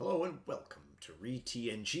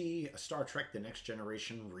3TNG, a Star Trek The Next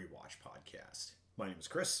Generation rewatch podcast. My name is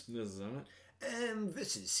Chris. This is Emmett. And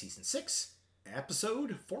this is Season 6,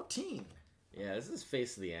 Episode 14. Yeah, this is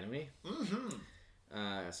Face of the Enemy.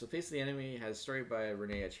 So Face of the Enemy has a story by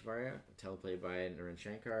Renee Echevarria, teleplayed by Naren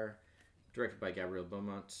Shankar, directed by Gabrielle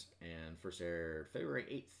Beaumont, and first aired February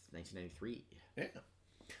 8th, 1993. Yeah.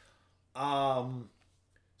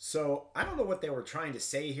 So, I don't know what they were trying to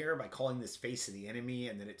say here by calling this Face of the Enemy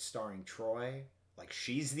and then it's starring Troi. Like,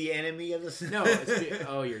 she's the enemy of this? No,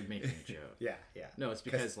 you're making a joke. Yeah. No, it's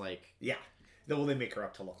because, Yeah. Well, they make her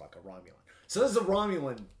up to look like a Romulan. So this is a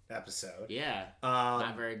Romulan episode. Yeah.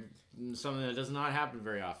 Not very... Something that does not happen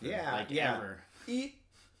very often. Yeah. Ever.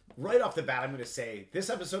 Right off the bat, I'm going to say, this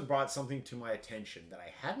episode brought something to my attention that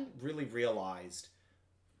I hadn't really realized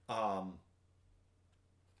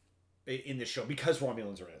in the show, because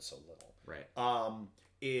Romulans are in it so little. Right.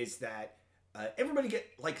 Is that everybody get,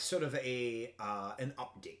 like, sort of an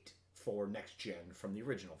update for Next Gen from the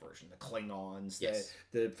original version. The Klingons, yes.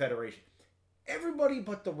 the Federation. Everybody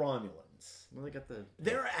but the Romulans. Well, they got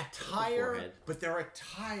their attire, but their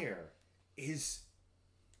attire is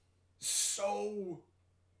so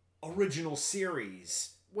original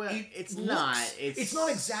series. Well, it's not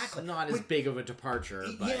exactly. Not as big of a departure.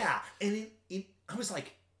 But... Yeah, and I was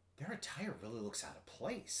like, their attire really looks out of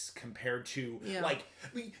place compared to,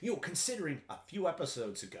 considering a few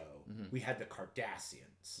episodes ago, we had the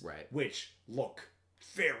Cardassians, right, which look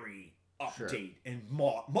very update and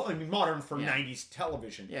modern for 90s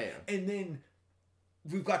television. Yeah. And then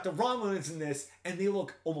we've got the Romulans in this, and they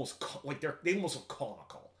look almost they almost look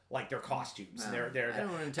comical, like their costumes. And they're I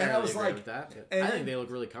don't entirely agree with that. I think they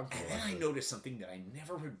look really comfortable. And then I noticed something that I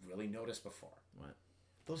never had really noticed before. What?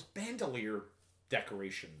 Those bandolier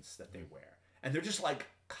decorations that they wear, and they're just like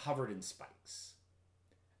covered in spikes.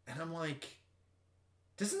 And I'm like,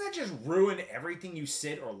 doesn't that just ruin everything you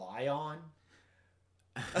sit or lie on?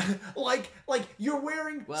 like you're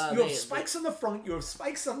wearing you have spikes on the front, you have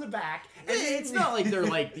spikes on the back, and it's not like they're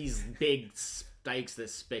like these big spikes that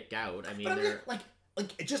stick out. I mean, they're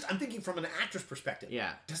I'm thinking from an actress perspective.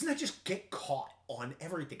 Yeah. Doesn't that just get caught on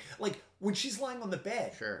everything? Like when she's lying on the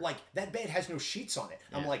bed, sure. Like that bed has no sheets on it.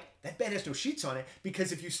 Yeah. I'm like, that bed has no sheets on it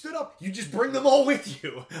because if you stood up, you just bring them all with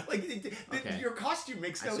you. Like your costume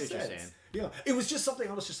makes no sense. Yeah. It was just something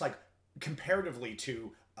I was just like, comparatively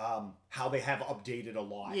to how they have updated a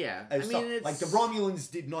lot. Yeah. It's... like the Romulans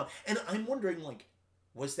did not, and I'm wondering, like,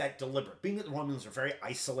 was that deliberate? Being that the Romulans are very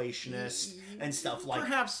isolationist and stuff, like,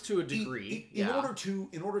 perhaps to a degree, in order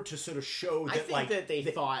to sort of show that, I think that they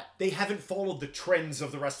thought they haven't followed the trends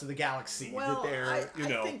of the rest of the galaxy. Well, that they're,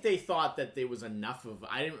 I think they thought that there was enough of.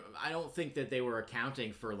 I don't think that they were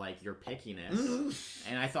accounting for, like, your pickiness,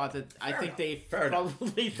 and I thought that they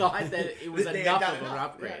probably thought that it was enough of an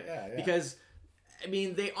upgrade because. I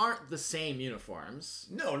mean, they aren't the same uniforms.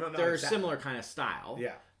 No. They're similar kind of style.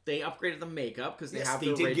 Yeah. They upgraded the makeup because they have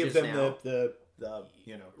the ridges did give them now. the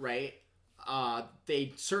right.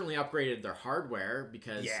 They certainly upgraded their hardware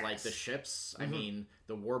because like the ships. I mean,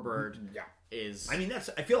 the Warbird is. I mean,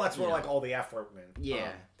 I feel that's where like all the effort went.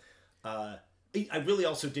 Yeah. I really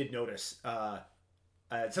also did notice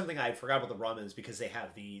something I forgot about the Romulans because they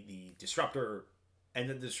have the disruptor, and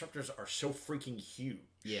the disruptors are so freaking huge.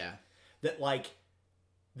 Yeah. That like.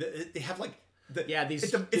 They have like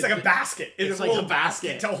it's like a basket. It's like a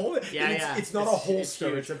basket to hold it. Yeah, it's not a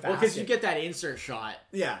holster. It's a basket. Well, because you get that insert shot.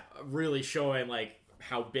 Yeah, really showing like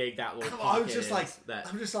how big that little pocket I'm just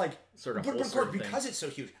is. like sort of but holster because it's so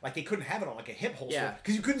huge, like they couldn't have it on like a hip holster. Yeah,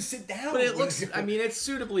 because you couldn't sit down. But it looks. I mean, it's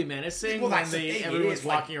suitably menacing when everyone's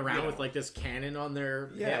walking around with like this cannon on their.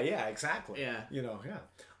 Yeah, exactly. Yeah,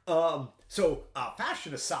 So,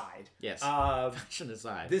 fashion aside. Yes. Fashion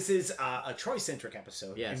aside. This is a Troi-centric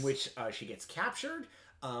episode in which she gets captured,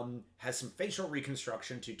 has some facial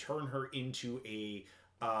reconstruction to turn her into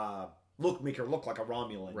make her look like a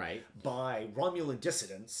Romulan. Right. By Romulan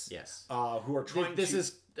dissidents. Yes. Who are trying This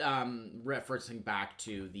is referencing back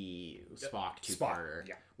to the Spock two-parter.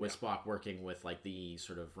 Yeah. With Spock working with, like, the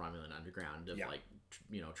sort of Romulan underground of, like,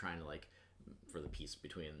 trying to, like, for the peace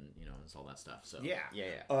between, and all that stuff. So yeah.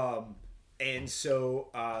 And so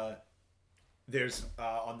there's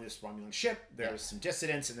on this Romulan ship, there's some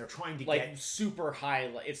dissidents, and they're trying to get super high.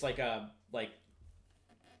 It's like a like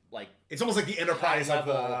it's almost like the Enterprise of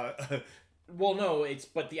well, no,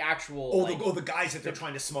 but the actual the guys that they're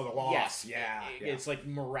trying to smuggle off. Yes, it's like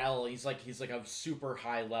Morel. He's like a super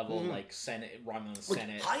high level like Senate Romulan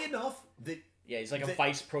Senate, high enough that he's like a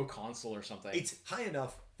vice proconsul or something. It's high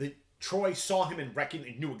enough that Troi saw him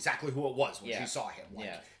and knew exactly who it was when she saw him.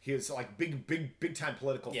 Like, he was like big time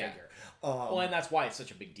political figure. Well, and that's why it's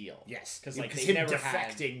such a big deal. Yes, because like him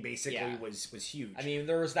defecting basically was huge. I mean,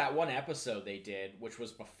 there was that one episode they did, which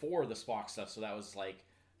was before the Spock stuff, so that was like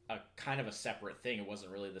a kind of a separate thing. It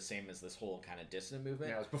wasn't really the same as this whole kind of dissonant movement.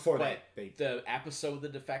 Yeah, it was before that. The episode The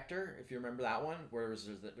Defector, if you remember that one, where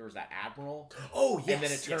there was that admiral. Oh, yes. And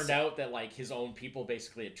then it turned out that like his own people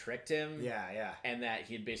basically had tricked him. Yeah. And that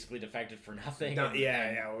he had basically defected for nothing.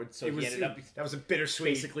 So he ended up that was a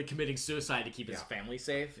bittersweet, basically committing suicide to keep his family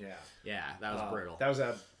safe. Yeah, that was brutal.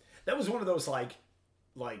 That was one of those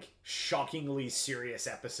like shockingly serious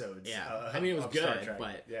episodes. Yeah, I mean it was good,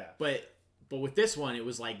 but with this one, it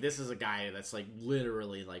was like, this is a guy that's like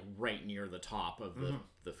literally like right near the top of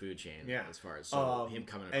the food chain. Yeah. As far as him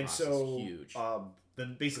coming across is huge.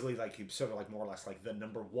 Then basically like he sort of like more or less like the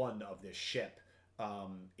number one of this ship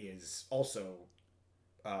is also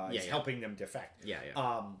helping them defect.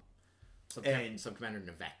 Some Commander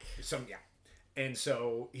Nivek. And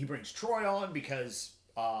so he brings Troi on because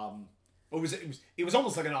it was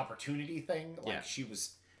almost like an opportunity thing. Like she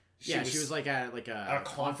was like at a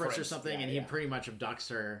conference or something, and he pretty much abducts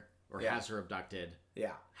her, or has her abducted.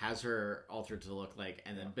 Yeah. Has her altered to look like,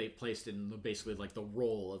 and then placed in basically like the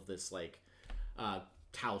role of this like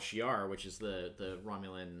Tal Shiar, which is the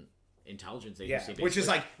Romulan intelligence agency. Which is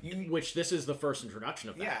like which this is the first introduction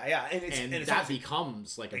of that. Yeah. And that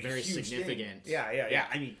becomes like a very significant thing. Yeah.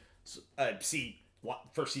 I mean,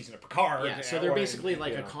 first season of Picard. Yeah, so they're basically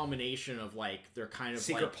like a combination of like they're kind of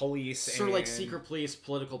secret like, police, sort of like secret police,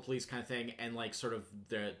 political police kind of thing, and like sort of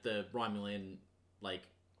the Romulan like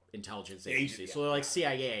intelligence agency. So they're like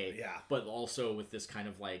CIA, but also with this kind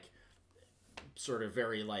of like sort of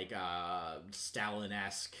very like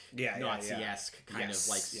Stalin-esque, Nazi-esque kind of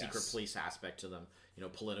like secret police aspect to them. You know,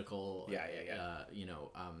 political. You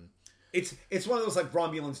know. It's one of those like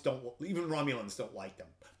Romulans don't like them,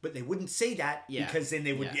 but they wouldn't say that because then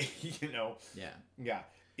they would, you know.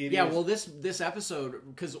 Well, this episode,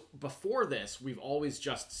 because before this, we've always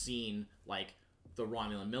just seen like the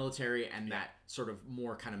Romulan military and that sort of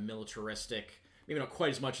more kind of militaristic, maybe not quite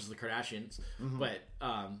as much as the Kardashians, but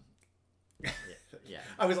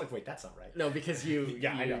I was like, wait, that's not right. No, because you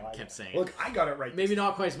kept saying. Look, I got it right. Maybe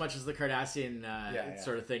not quite as much as the Kardashian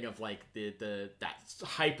sort of thing of like that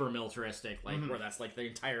hyper militaristic, like where that's like the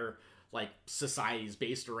entire like society is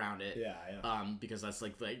based around it. Because that's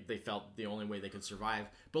like they felt the only way they could survive.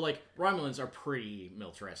 But like Romulans are pretty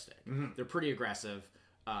militaristic. They're pretty aggressive.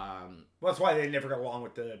 Well, that's why they never got along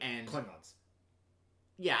with the Klingons.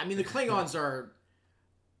 Yeah, I mean the Klingons are.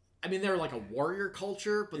 I mean, they're like a warrior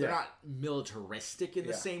culture, but they're not militaristic in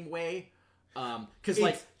the same way. Because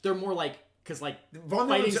like they're more like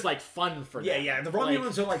fighting's like fun for them. Yeah. The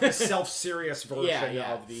Romulans are like the self-serious version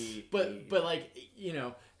of the. But like, you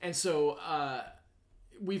know, and so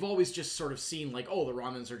we've always just sort of seen like, oh, the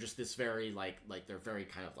Romulans are just this very like they're very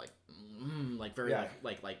kind of like very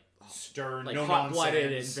like stern, like no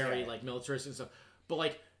hot-blooded and very like militaristic and stuff. But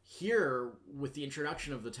like here with the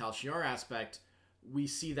introduction of the Tal Shiar aspect, we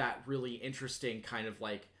see that really interesting kind of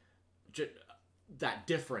like that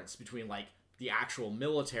difference between like the actual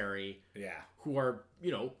military who are,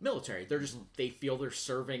 you know, military. They're just, they feel they're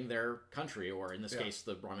serving their country, or in this case,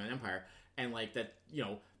 the Romulan Empire. And like that, you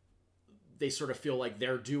know, they sort of feel like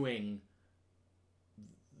they're doing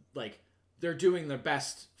their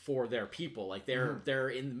best for their people. Like they're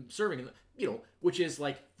in serving, you know, which is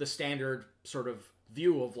like the standard sort of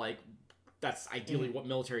view of like, that's ideally what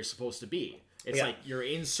military is supposed to be. It's like you're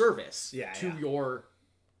in service to your,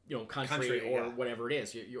 you know, country or whatever it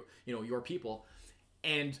is, you know, your people.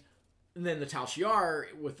 And then the Tal Shiar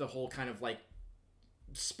with the whole kind of like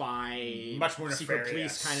spy, much more secret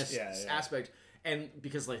police kind of aspect. And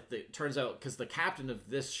because like turns out, because the captain of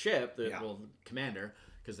this ship, the commander,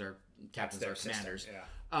 because their captains are commanders.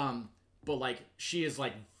 But like she is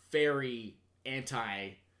like very anti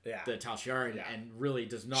the Tal Shiar and really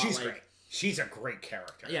does not great. She's a great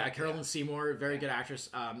character. Yeah, Carolyn Seymour, very good actress.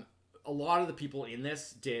 A lot of the people in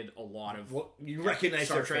this did a lot of you recognize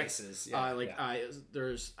Star their Trek. faces.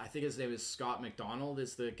 There's, I think his name is Scott McDonald,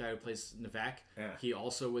 is the guy who plays Nivek. He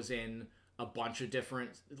also was in a bunch of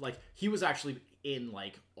different, like he was actually in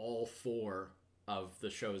like all 4 of the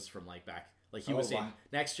shows from like back. Like he was in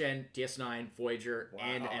Next Gen, DS9, Voyager,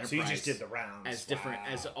 and Enterprise. So you just did the rounds as different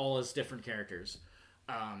as different characters.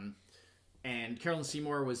 And Carolyn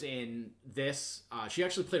Seymour was in this. She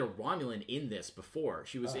actually played a Romulan in this before.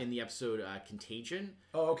 She was in the episode Contagion.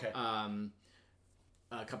 Oh, okay.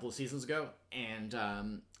 A couple of seasons ago,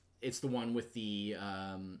 and it's the one with the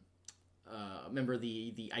remember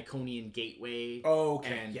the Iconian Gateway? Oh,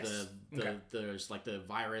 okay. And yes. There's like the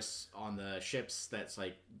virus on the ships that's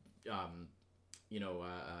like,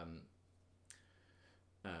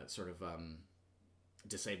 sort of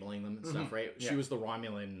disabling them and stuff, right? Yeah. She was the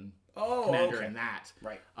Romulan commander in that,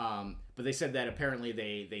 right? But they said that apparently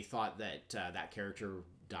they thought that that character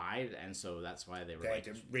died, and so that's why they were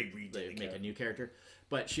make a new character.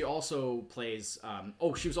 But she also plays.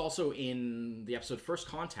 She was also in the episode First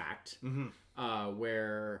Contact,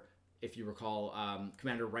 where, if you recall,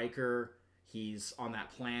 Commander Riker, he's on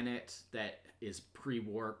that planet that is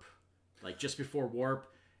pre-warp, like just before warp.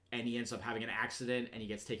 And he ends up having an accident, and he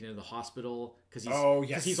gets taken into the hospital because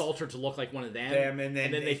he's altered to look like one of them. And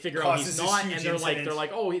then they figure out he's not, and they're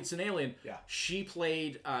like, oh, it's an alien. Yeah. She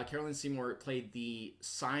played Carolyn Seymour played the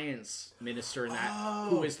science minister in that,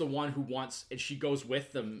 who is the one who wants, and she goes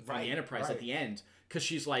with them on the Enterprise at the end because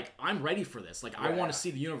she's like, I'm ready for this. Like, I want to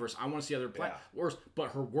see the universe. I want to see other planets. But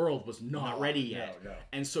her world was not ready yet,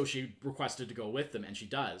 and so she requested to go with them, and she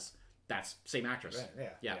does. That's same actress.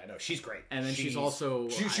 Yeah. No, she's great. And then she's also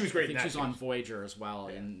she was great. I think she's on Voyager as well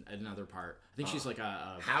in another part. I think she's like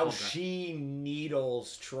a how she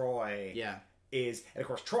needles Troy. Yeah. And of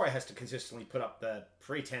course Troy has to consistently put up the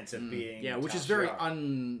pretense of being which is very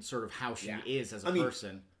sort of how she is as a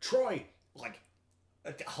person. Troy, like,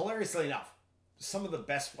 hilariously enough, some of the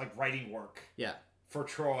best like writing work. Yeah. For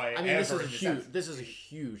Troy. I mean, this is a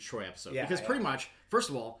huge Troy episode because pretty much, first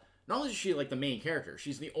of all, not only is she like the main character,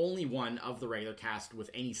 she's the only one of the regular cast with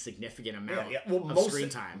any significant amount of screen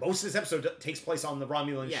time. Most of this episode takes place on the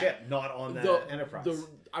Romulan ship, not on the Enterprise.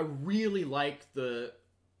 I really like the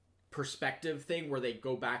perspective thing where they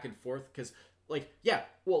go back and forth because,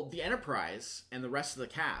 the Enterprise and the rest of the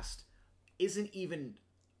cast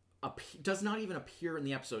does not even appear in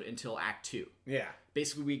the episode until Act 2. Yeah.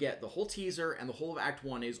 Basically, we get the whole teaser, and the whole of Act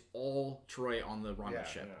 1 is all Troy on the Romulan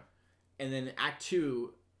ship. Yeah. And then Act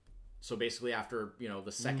 2... So basically, after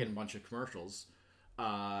the second bunch of commercials,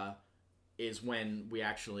 is when we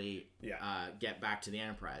actually get back to the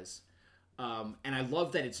Enterprise, and I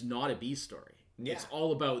love that it's not a B story. Yeah. It's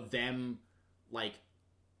all about them, like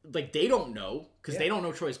they don't know because they don't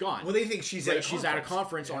know Troy's gone. Well, they think she's at a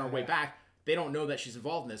conference on her way back. They don't know that she's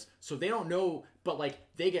involved in this, so they don't know. But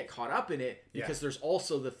they get caught up in it because there's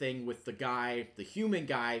also the thing with the human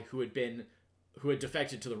guy who had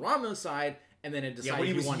defected to the Romulan side. And then it decided when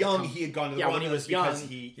he was young, he had gone to the Romulans when he was young,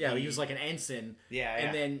 he was like an ensign.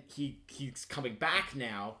 And then he's coming back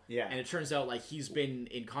now. Yeah. And it turns out he's been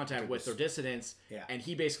in contact with their dissidents. Yeah. And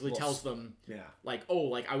he basically tells them,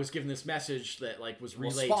 I was given this message that was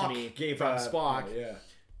relayed to me from Spock.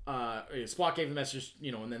 Spock gave the message,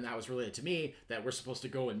 and then that was relayed to me that we're supposed to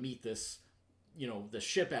go and meet this, the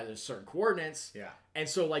ship at certain coordinates. Yeah. And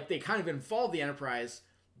so they kind of involve the Enterprise.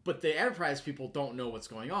 But the Enterprise people don't know what's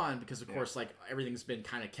going on because, of course, everything's been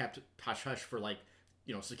kind of kept hush-hush for,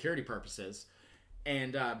 security purposes.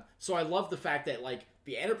 And so I love the fact that,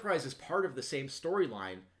 the Enterprise is part of the same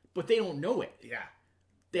storyline, but they don't know it. Yeah.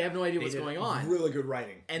 They have no idea what's going on. Really good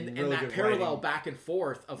writing. And that parallel back and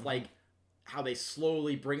forth of, how they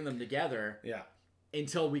slowly bring them together. Yeah.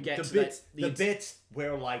 Until we get the bits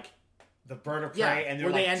where, the bird of prey, and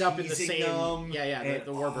where they end up in the same, the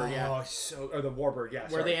warbird, or the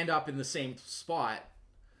warbird, where they end up in the same spot,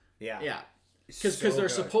 because they're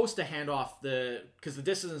supposed to hand off because the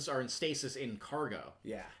dissidents are in stasis in cargo,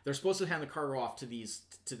 they're supposed to hand the cargo off to this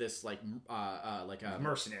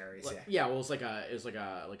mercenaries, well, it was like a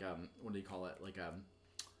what do you call it,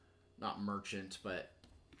 not merchant, but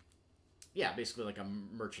basically like a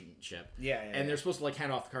merchant ship, and they're supposed to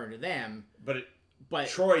hand off the cargo to them, But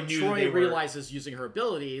Troy realizes using her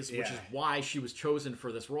abilities, which is why she was chosen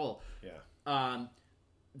for this role. Yeah.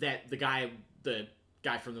 That the guy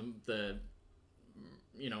from the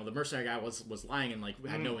mercenary guy was lying and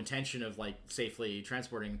had no intention of safely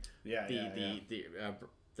transporting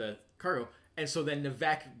the cargo, and so then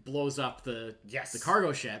Nivek blows up the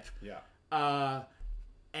cargo ship. Yeah.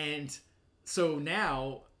 And so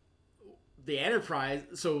now the Enterprise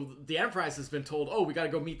has been told, oh, we got to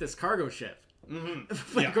go meet this cargo ship. Mm-hmm.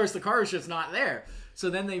 But of course the cargo ship's not there,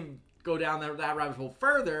 so then they go down that rabbit hole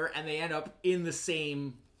further and they end up in the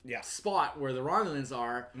same spot where the Romulans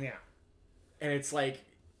are, and it's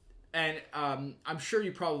I'm sure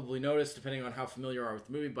you probably noticed, depending on how familiar you are with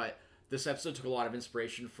the movie, but this episode took a lot of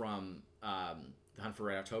inspiration from The Hunt for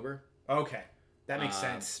Red October. Okay, that makes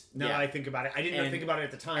sense. Now that I think about it, I didn't think about it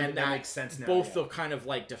at the time, but that makes sense now. Both the kind of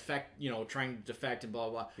defect, trying to defect and blah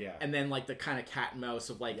blah blah. Yeah. And then the kind of cat and mouse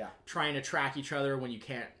of trying to track each other when you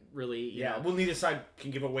can't really, you know. Well, neither side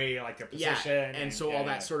can give away like their position. And so all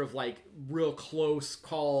that sort of like real close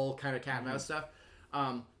call kind of cat and mouse stuff.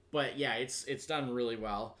 But yeah, it's done really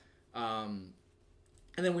well. And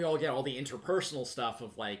then we all get all the interpersonal stuff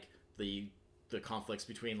of like the conflicts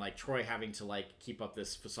between like Troy having to like keep up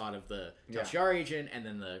this facade of the Tal Shiar agent and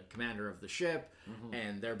then the commander of the ship,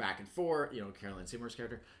 and they're back and forth, you know, Caroline Seymour's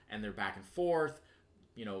character, and they're back and forth,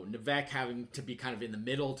 you know, Nivek having to be kind of in the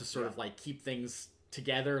middle to sort of like keep things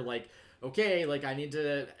together, like, okay, like I need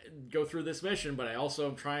to go through this mission, but I also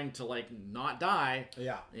am trying to like not die.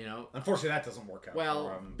 Yeah. You know, unfortunately that doesn't work out.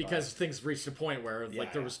 Well, because things reached a point where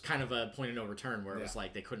like there was kind of a point of no return where it was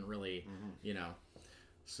like they couldn't really, you know,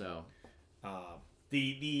 so.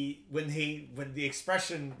 When the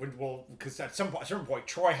expression because at a certain point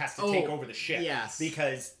Troy has to take over the ship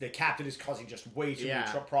because the captain is causing just way too many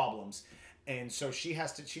problems, and so she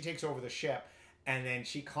takes over the ship, and then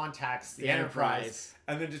she contacts the Enterprise,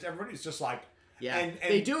 and then just everybody's just like. Yeah, and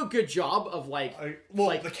they do a good job of like,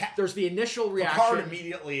 there's the initial reaction Picard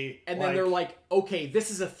immediately, and then they're like, okay, this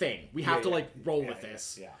is a thing. We have to like roll with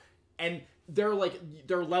this. Yeah, and they're like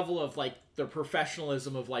their level of like their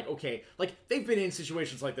professionalism of like, okay, like they've been in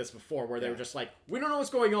situations like this before where they were just like, we don't know what's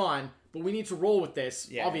going on, but we need to roll with this,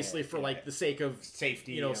 obviously for like the sake of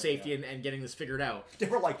safety, you know, and getting this figured out. They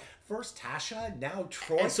were like, first Tasha, now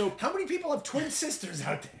Troy. And so how many people have twin sisters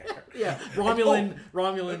out there? Romulan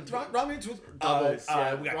doubles.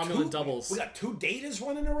 Romulan doubles. We got 2 Datas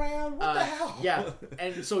running around. What the hell? Yeah,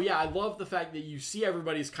 and so I love the fact that you see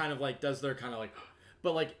everybody's kind of like does their kind of like,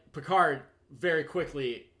 but like Picard very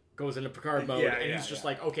quickly goes into Picard mode, and he's just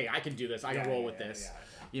like, okay, I can do this. I can roll with this.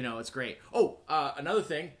 You know, it's great. Oh, another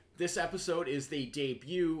thing. This episode is the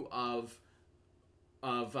debut of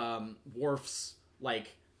Worf's,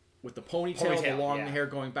 like, with the ponytail, the long hair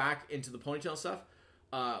going back into the ponytail stuff,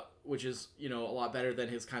 which is, you know, a lot better than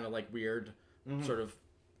his kind of, like, weird sort of...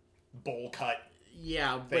 bowl cut.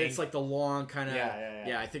 Yeah, thing. But it's, like, the long kind of...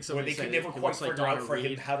 Yeah, I think somebody said they could never quite figure out for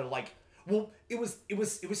him how to, like... Well, it was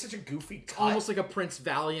such a goofy cut. Almost like a Prince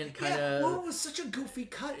Valiant kind of... Yeah, well, it was such a goofy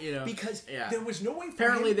cut, you know, because there was no way for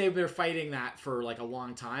Apparently they were fighting that for, like, a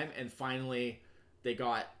long time, and finally they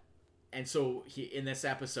got... And so in this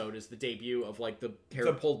episode is the debut of, like, the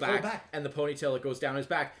hair pulled back and the ponytail that goes down his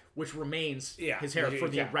back, which remains his hair for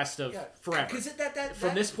the rest of forever.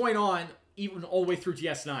 From this point on, even all the way through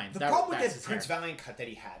DS9. The problem with that Prince Valiant cut that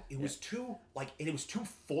he had, it was too, like, it was too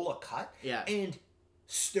full a cut. Yeah. And...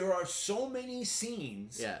 there are so many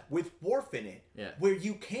scenes with Worf in it where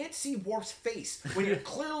you can't see Worf's face when you're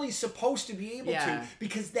clearly supposed to be able to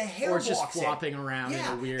because the hair blocks just flopping around in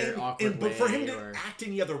a weird, awkward way. But for him to act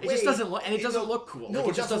any other way... It just doesn't look... And it doesn't look cool. No,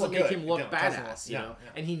 it just doesn't make him look badass, you know?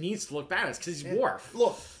 And he needs to look badass because he's Worf.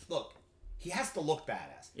 Look. He has to look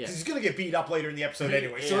badass. Because he's going to get beat up later in the episode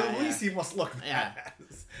anyway. So at least he must look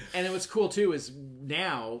badass. And what's cool, too, is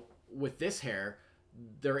now, with this hair,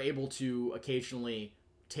 they're able to occasionally...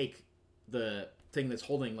 take the thing that's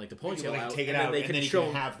holding like the ponytail out, take it and out, then they can show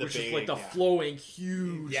which is like the flowing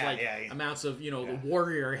huge amounts of, you know, the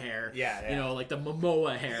warrior hair, you know, like the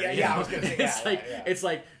Momoa hair. I was gonna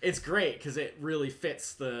say it's great because it really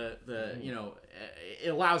fits the you know, it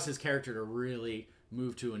allows his character to really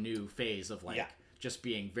move to a new phase of like just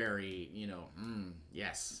being very, you know,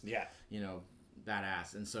 you know,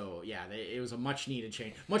 badass. And so it was a much needed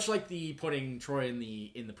change, much like the putting Troy in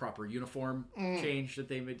the proper uniform change that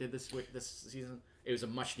they did this season. It was a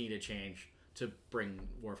much needed change to bring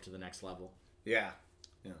Worf to the next level.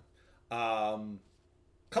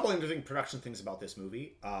 Couple interesting production things about this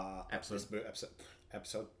movie.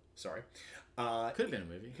 Episode. Sorry. Could have been a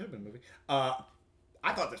movie.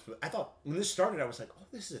 I thought when this started, I was like, oh,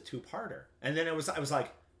 this is a 2-parter, and then I was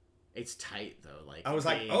like. It's tight though. Like I was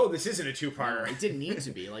like, oh, this isn't a 2-parter. No, it didn't need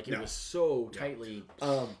to be. Like it was so tightly.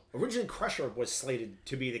 Originally, Crusher was slated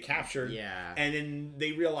to be the captured. Yeah. And then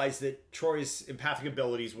they realized that Troy's empathic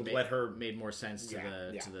abilities would let her made more sense to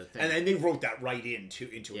the thing. And then they wrote that right into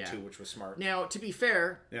it too, which was smart. Now, to be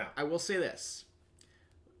fair, I will say this: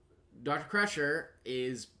 Dr. Crusher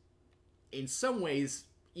is, in some ways,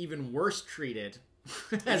 even worse treated.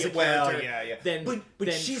 As a character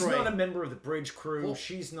but she's Troy. Not a member of the bridge crew. Well,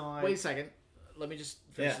 she's not. Wait a second. Let me just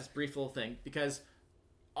finish this brief little thing, because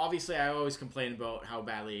obviously I always complain about how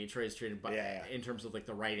badly Troy is treated, but in terms of like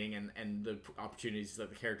the writing and the opportunities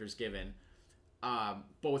that the character's given.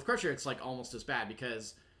 But with Crusher, it's like almost as bad,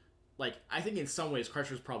 because like I think in some ways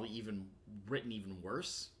Crusher's probably even written even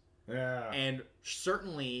worse. Yeah. And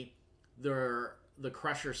certainly the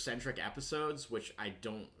Crusher-centric episodes, which I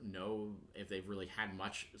don't know if they've really had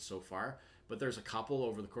much so far, but there's a couple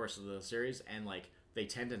over the course of the series, and like they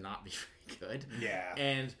tend to not be very good. Yeah.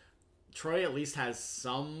 And Troy at least has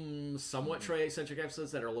some somewhat Troy-centric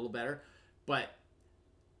episodes that are a little better, but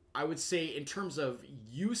I would say in terms of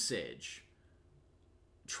usage,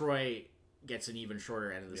 Troy gets an even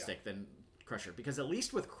shorter end of the stick than Crusher, because at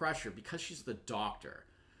least with Crusher, because she's the doctor,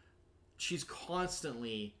 she's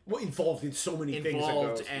constantly involved in so many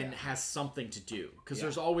things and has something to do, because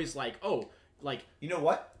there's always you know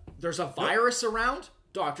what, there's a virus around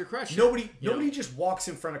Dr. Crusher. Nobody just walks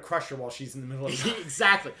in front of Crusher while she's in the middle of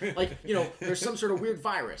exactly. There's some sort of weird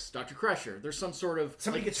virus, Dr. Crusher. There's some sort of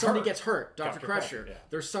somebody gets hurt, Dr. Crusher. Yeah.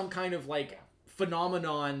 There's some kind of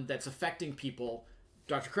phenomenon that's affecting people,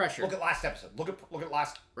 Dr. Crusher. Look at last episode. Look at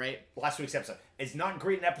last week's episode. It's not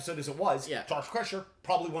great an episode as it was. Yeah. Dr. Crusher,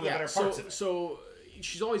 probably one of the better parts of it. So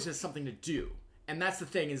she's always has something to do. And that's the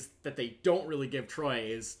thing, is that they don't really give Troy,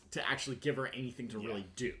 is to actually give her anything to really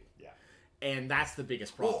do. And that's the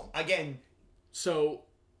biggest problem. Well, again, so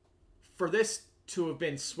for this to have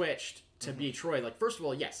been switched to be Troy, first of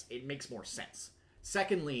all, yes, it makes more sense.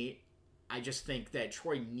 Secondly, I just think that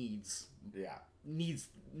Troy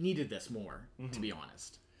needed this more, to be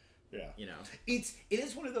honest. Yeah. It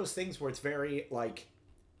is one of those things where it's very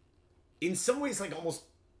in some ways almost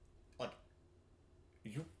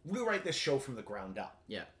you rewrite this show from the ground up.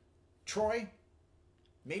 Yeah. Troy,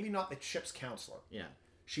 maybe not the ship's counselor. Yeah.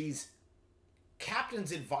 She's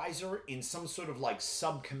captain's advisor in some sort of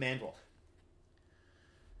sub-command role.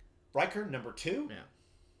 Riker, number 2. Yeah.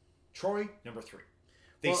 Troy, number 3.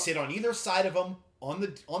 They sit on either side of them on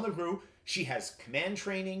the crew. She has command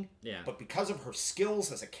training, but because of her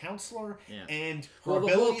skills as a counselor and her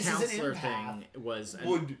abilities as an empath,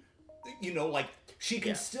 she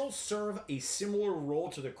can still serve a similar role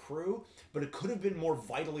to the crew, but it could have been more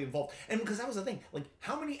vitally involved. And because that was the thing,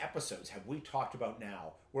 how many episodes have we talked about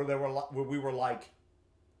now where we were like,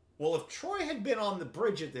 well, if Troy had been on the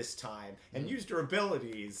bridge at this time and used her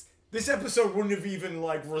abilities, this episode wouldn't have even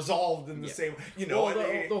resolved in the same,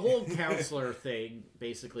 the whole counselor thing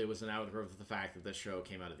basically was an outgrowth of the fact that this show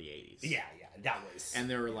came out of the 80s. Yeah, that was. And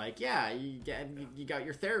they were like, you got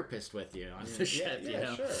your therapist with you on the ship,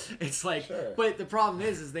 Sure. It's sure. But the problem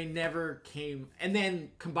is they never came, and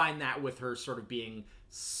then combine that with her sort of being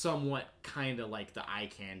somewhat kind of like the eye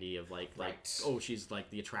candy of she's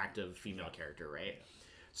the attractive female character, right?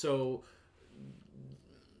 So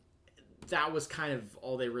that was kind of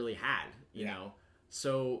all they really had, you know?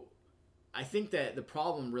 So I think that the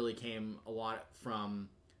problem really came a lot from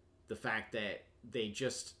the fact that they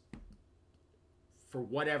just, for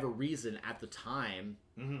whatever reason at the time,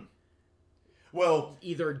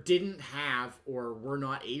 either didn't have or were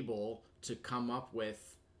not able to come up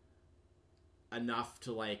with enough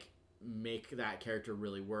to make that character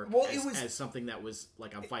really work as something that was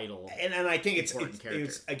a vital and I think it's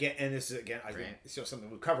again, and this is again I think so something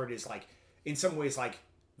we've covered is in some ways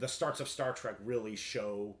the starts of Star Trek really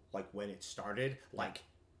show when it started,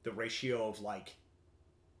 the ratio of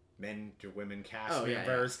men to women cast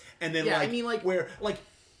members, and then where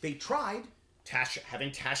they tried having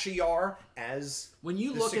Tasha Yar as when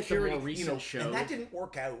you look security, at the more recent shows, and that didn't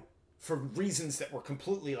work out for reasons that were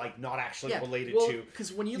completely not actually related to.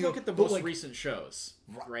 Because when you look at the most recent shows,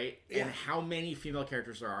 right, and how many female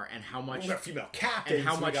characters there are, and how much female captains, and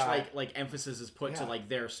how much emphasis is put to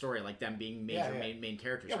their story, them being major main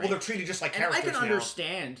characters. Yeah, right? well, they're treated just like characters. And I can now.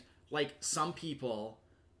 understand some people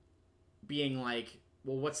being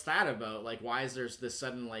well, what's that about? Why is there this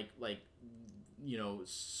sudden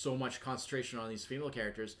so much concentration on these female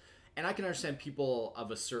characters? And I can understand people of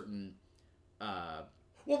a certain.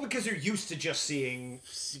 Well, because you're used to just being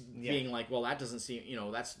well, that doesn't seem,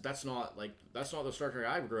 that's not the Star Trek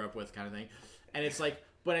I grew up with, kind of thing. And it's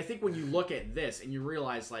but I think when you look at this and you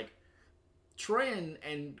realize Troy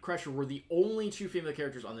and Crusher were the only 2 female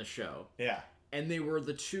characters on this show. Yeah. And they were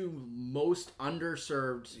the 2 most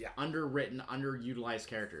underserved, underwritten, underutilized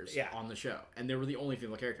characters on the show. And they were the only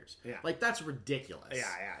female characters. Yeah. That's ridiculous.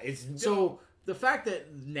 Yeah. So the fact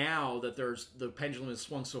that now that the pendulum has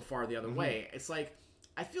swung so far the other way, it's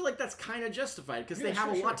I feel that's kind of justified, because they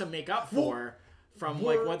have a lot to make up for from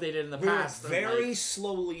what they did in the past. We're very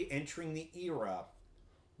slowly entering the era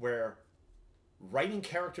where writing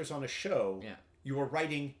characters on a show, you are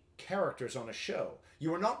writing characters on a show.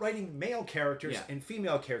 You are not writing male characters and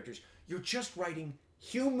female characters. You're just writing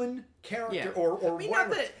human character or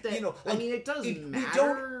whatever. It doesn't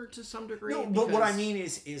matter to some degree. No, but what I mean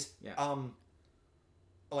is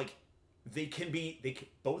they can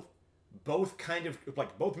both kind of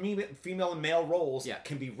both female and male roles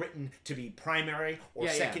can be written to be primary or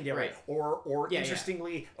secondary or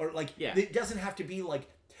interestingly or it doesn't have to be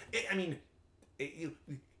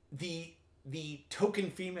the token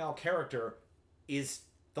female character is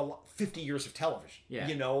the 50 years of television. Yeah.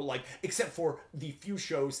 You know, like, except for the few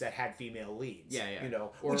shows that had female leads. Yeah, yeah. You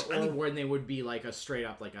know, or when they would be like a straight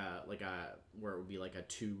up like a where it would be like a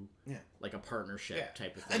like a partnership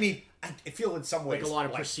type of thing. I mean, I feel in some ways like a lot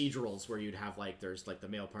of procedurals where you'd have like there's like the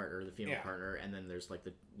male partner, the female partner, and then there's like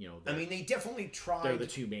the I mean, they definitely tried. They're the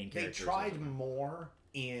two main characters. They tried more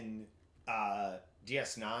in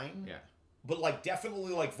DS9. Yeah. But, like,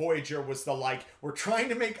 definitely, like, Voyager was the, like, we're trying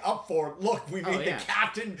to make up for it. Look, we made the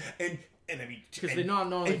captain, and I mean... Because they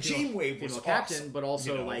not only Janeway was captain, awesome, but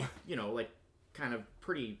also, like, like, kind of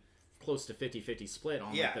pretty close to 50-50 split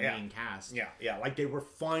on, like, the main cast. Yeah, yeah, like, they were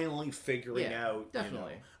finally figuring out,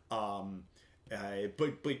 definitely. But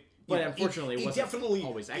unfortunately, it wasn't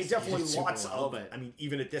always executed. It definitely lots of... I mean,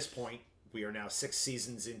 even at this point, we are now 6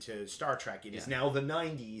 seasons into Star Trek. It is now the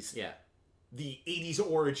 90s. Yeah. The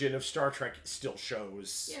 80s origin of Star Trek still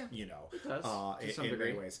shows, it does, to some in degree.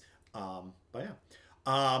 many ways. But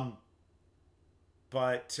yeah.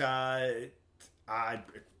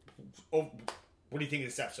 What do you think of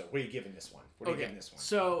this episode? What are you giving this one?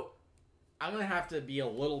 So, I'm going to have to be a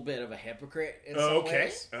little bit of a hypocrite in some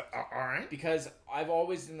ways. All right. Because I've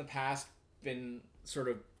always in the past been sort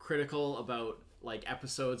of critical about, like,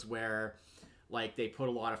 episodes where... like, they put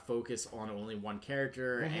a lot of focus on only one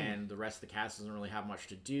character, and the rest of the cast doesn't really have much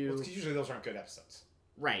to do. Well, usually those aren't good episodes.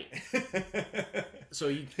 Right. So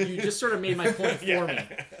you just sort of made my point for me.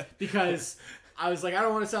 Because I was like, I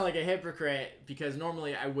don't want to sound like a hypocrite, because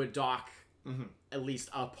normally I would dock at least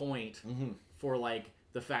a point for, like,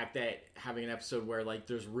 the fact that having an episode where, like,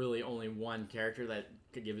 there's really only one character that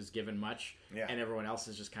is given much, and everyone else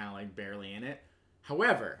is just kind of, like, barely in it.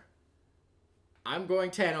 However... I'm going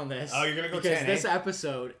 10 on this. Oh, you're going to go 10, because this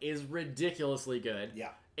episode is ridiculously good. Yeah.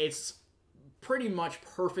 It's pretty much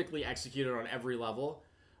perfectly executed on every level.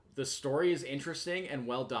 The story is interesting and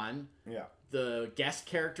well done. Yeah. The guest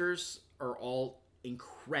characters are all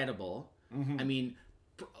incredible. I mean,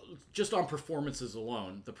 just on performances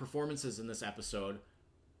alone, the performances in this episode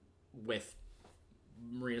with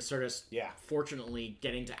Marina Sirtis fortunately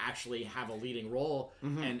getting to actually have a leading role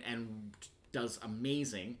and does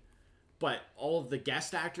amazing. But all of the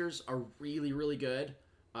guest actors are really, really good.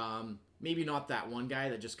 Maybe not that one guy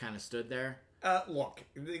that just kind of stood there. Look,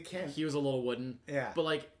 they can't... He was a little wooden. Yeah. But,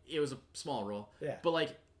 like, it was a small role. Yeah. But,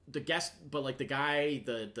 like, the guy,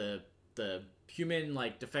 the human,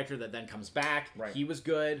 like, defector that then comes back, he was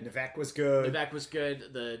good. Nivek was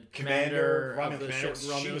good. The commander of the ship,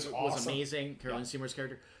 she was awesome. Was amazing. Caroline Seymour's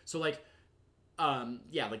character. So, like...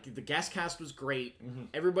 like, the guest cast was great.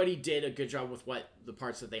 Everybody did a good job with what the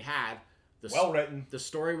parts that they had. Well written. The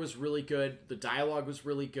story was really good. The dialogue was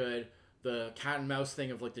really good. The cat and mouse thing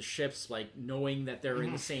of, like, the ships, like, knowing that they're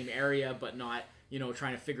in the same area, but not,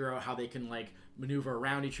 trying to figure out how they can, like, maneuver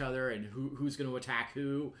around each other and who's going to attack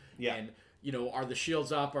who. Yeah. And, are the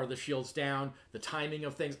shields up? Are the shields down? The timing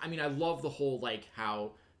of things. I mean, I love the whole, like,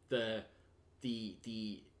 how they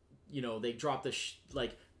drop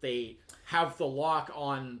they have the lock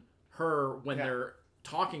on her when they're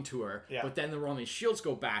talking to her, but then the Romulan shields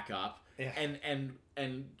go back up, and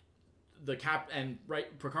the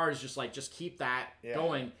Picard is just like, just keep that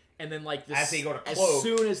going, and then, like, this, as they go to cloak, as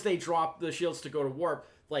soon as they drop the shields to go to warp,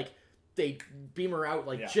 like, they beam her out,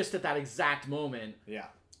 like, just at that exact moment,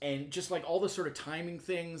 and just, like, all the sort of timing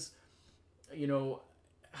things,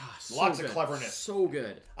 lots of cleverness. So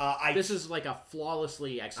good. This is like a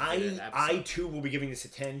flawlessly executed episode. I too will be giving this a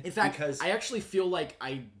 10. In fact, because I actually feel like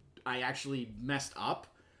I actually messed up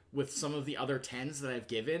with some of the other 10s that I've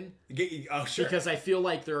given. Oh, sure. Because I feel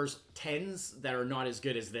like there's 10s that are not as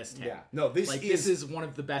good as this 10. Yeah. No, this is one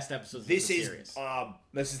of the best episodes of the series.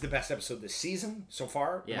 This is the best episode this season so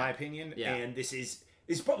far, in my opinion. Yeah. And this is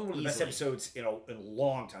probably one of the best episodes in a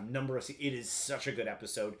long time. It is such a good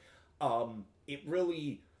episode. It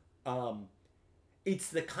really, it's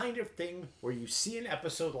the kind of thing where you see an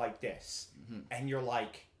episode like this, and you're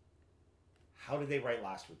like, how did they write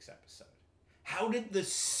last week's episode? How did the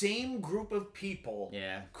same group of people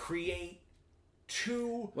create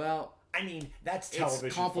two... Well, I mean, that's television.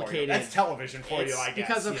 It's complicated. For you. That's television for you, I guess.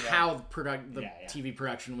 Because of how the TV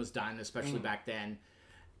production was done, especially back then.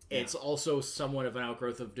 It's also somewhat of an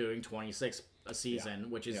outgrowth of doing 26 a season,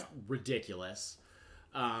 which is ridiculous.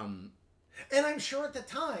 And I'm sure at the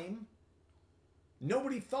time,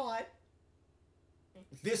 nobody thought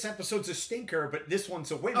this episode's a stinker, but this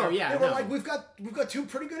one's a winner. Oh yeah, they were like, we've got two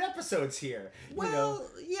pretty good episodes here. Well,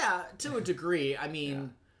 yeah, to a degree. I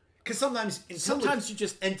mean, because sometimes you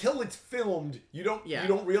just until it's filmed, you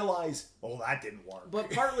don't realize, oh, that didn't work.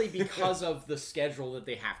 But partly because of the schedule that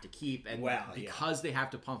they have to keep, and because they have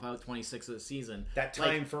to pump out 26 of the season, that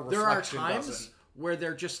time for reflection. There are times where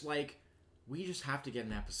they're just like, we just have to get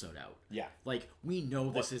an episode out. Yeah. Like, we know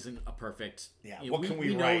this isn't a perfect... Yeah, what can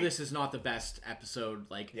we write? Know this is not the best episode.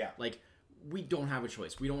 Like, we don't have a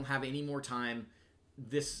choice. We don't have any more time.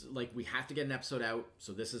 This, like, we have to get an episode out,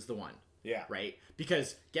 so this is the one. Yeah. Right?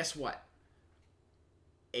 Because, guess what?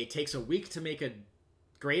 It takes a week to make a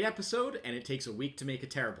great episode, and it takes a week to make a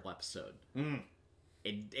terrible episode.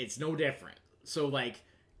 It's no different. So, like,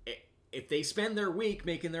 if they spend their week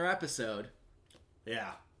making their episode...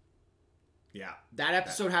 Yeah. That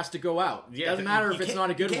episode has to go out. It doesn't matter if it's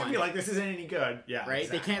not a good one. You can't be like, this isn't any good. Yeah. Right?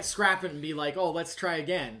 Exactly. They can't scrap it and be like, oh, let's try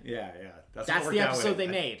again. Yeah. That's the episode they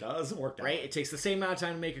made. That doesn't work that right? way. It takes the same amount of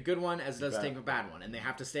time to make a good one as it does to make a bad one. And they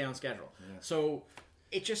have to stay on schedule. Yeah. So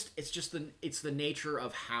it's the nature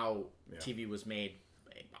of how TV was made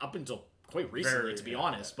up until quite recently, to be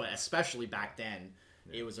honest. But especially back then,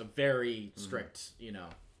 it was a very strict,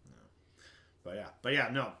 But yeah,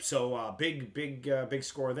 no. So big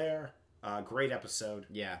score there. Great episode.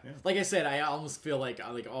 Yeah. Like I said, I almost feel like,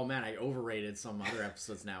 oh man, I overrated some other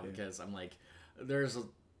episodes now because I'm like, there's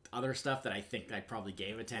other stuff that I think I probably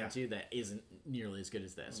gave a 10 to that isn't nearly as good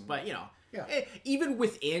as this. But, even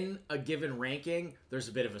within a given ranking, there's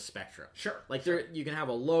a bit of a spectrum. Sure. Like, you can have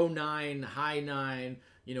a low 9, high 9,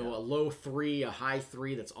 a low 3, a high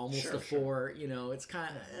 3 that's almost a 4. It's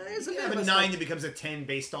kind of... There's a bit of a 9 that becomes a 10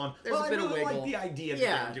 based on... There's a bit of wiggle. Like the idea that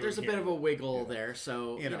they're doing there's a bit of a wiggle there.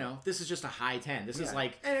 So, this is just a high 10. This is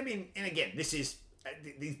like... And I mean, and again, this is...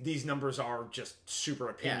 These numbers are just super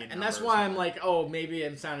opinion and that's why I'm like, oh, maybe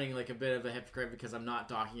I'm sounding like a bit of a hypocrite because I'm not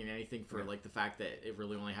docking anything for like the fact that it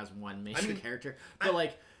really only has one major character.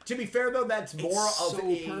 But to be fair though, that's more of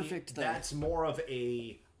a perfect. That's more of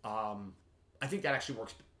a. I think that actually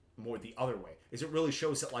works more the other way. Is it really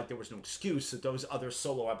shows that like there was no excuse that those other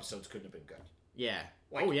solo episodes couldn't have been good. Yeah.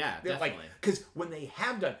 Definitely. Because when they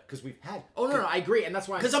have done, because we've had. Oh no, I agree, and that's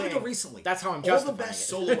why. Because up until recently, that's how I'm justifying all the best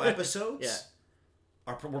solo episodes.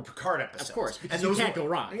 Were Picard episodes. Of course, because you can't go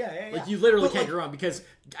wrong. Yeah. Like, you literally can't go wrong, because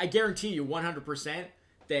I guarantee you 100%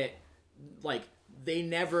 that, like, they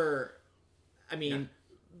never... I mean,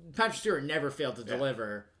 Patrick Stewart never failed to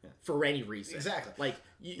deliver for any reason. Exactly. Like,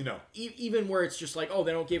 even where it's just like, oh,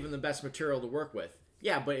 they don't give him the best material to work with.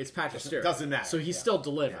 Yeah, but it's Patrick Stewart. Doesn't matter. So he's still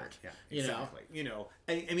delivered. Yeah, exactly.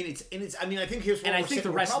 I mean, I think here's what I think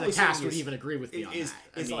the rest of the cast would even agree with me on that.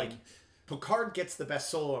 Is like, Picard gets the best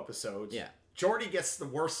solo episodes. Yeah. Geordi gets the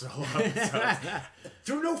worst solo episodes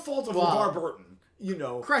through no fault of LeVar Burton.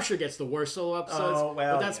 Crusher gets the worst solo episodes. Oh,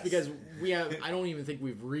 well, but that's because I don't even think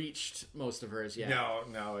we've reached most of hers yet.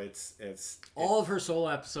 No, it's all of her solo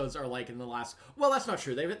episodes are like in the last. Well, that's not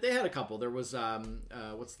true. They had a couple. There was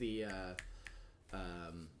what's the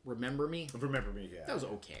Remember Me? Remember Me, yeah. That was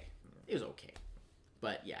okay. It was okay,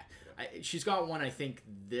 but she's got one. I think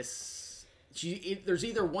there's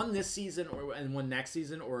either one this season and one next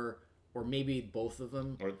season, or maybe both of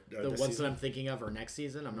them. Or the ones season? That I'm thinking of are next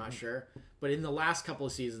season. I'm not sure. But in the last couple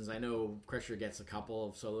of seasons, I know Crusher gets a couple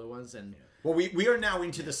of solo ones. And well, we are now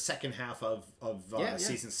into the second half of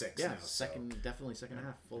season 6. Yeah, now, definitely second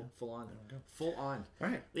half. Full on. All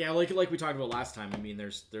right. Yeah, like we talked about last time. I mean,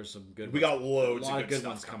 there's some good. We got loads of good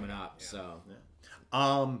ones coming up. Yeah. So.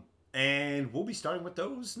 Yeah. And we'll be starting with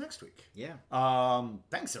those next week. Yeah.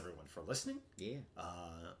 Thanks everyone for listening. Yeah.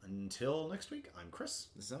 Until next week, I'm Chris.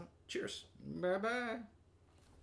 So, cheers. Bye-bye.